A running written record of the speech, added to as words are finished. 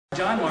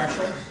John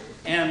Marshall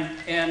and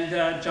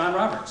John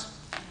Roberts.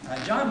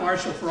 John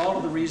Marshall, for all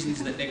of the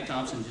reasons that Nick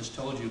Thompson just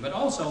told you, but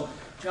also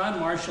John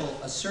Marshall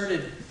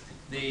asserted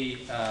the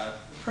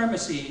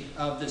primacy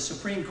of the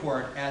Supreme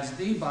Court as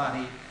the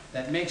body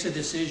that makes a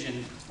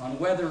decision on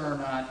whether or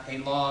not a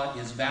law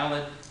is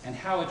valid and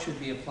how it should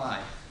be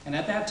applied. And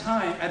at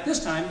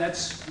this time,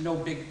 that's no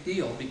big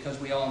deal because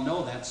we all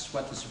know that's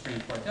what the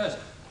Supreme Court does.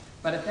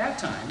 But at that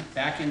time,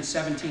 back in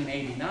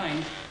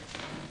 1789,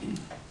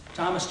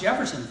 Thomas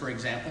Jefferson, for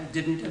example,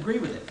 didn't agree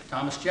with it.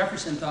 Thomas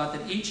Jefferson thought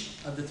that each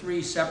of the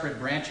three separate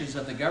branches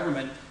of the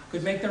government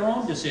could make their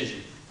own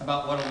decision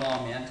about what a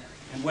law meant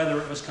and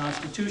whether it was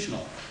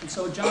constitutional. And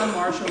so John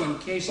Marshall, in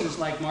cases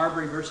like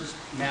Marbury versus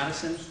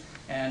Madison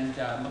and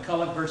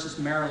McCulloch versus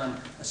Maryland,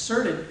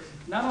 asserted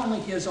not only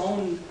his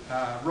own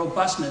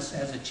robustness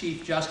as a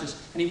Chief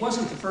Justice, and he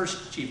wasn't the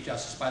first Chief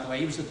Justice, by the way,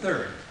 he was the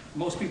third.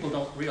 Most people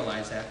don't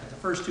realize that, but the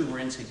first two were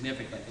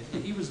insignificant.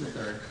 He was the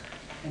third.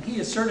 And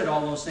he asserted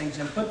all those things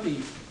and put the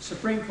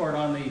Supreme Court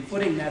on the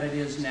footing that it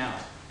is now.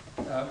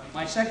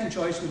 My second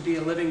choice would be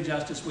a living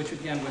justice, which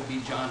again would be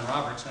John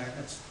Roberts.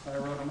 That's what I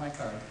wrote on my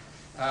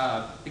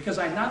card. Because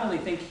I not only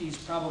think he's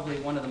probably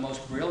one of the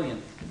most brilliant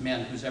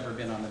men who's ever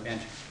been on the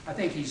bench, I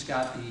think he's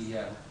got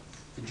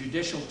the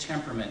judicial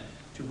temperament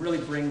to really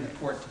bring the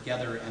court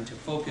together and to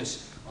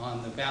focus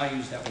on the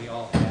values that we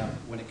all have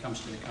when it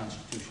comes to the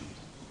Constitution.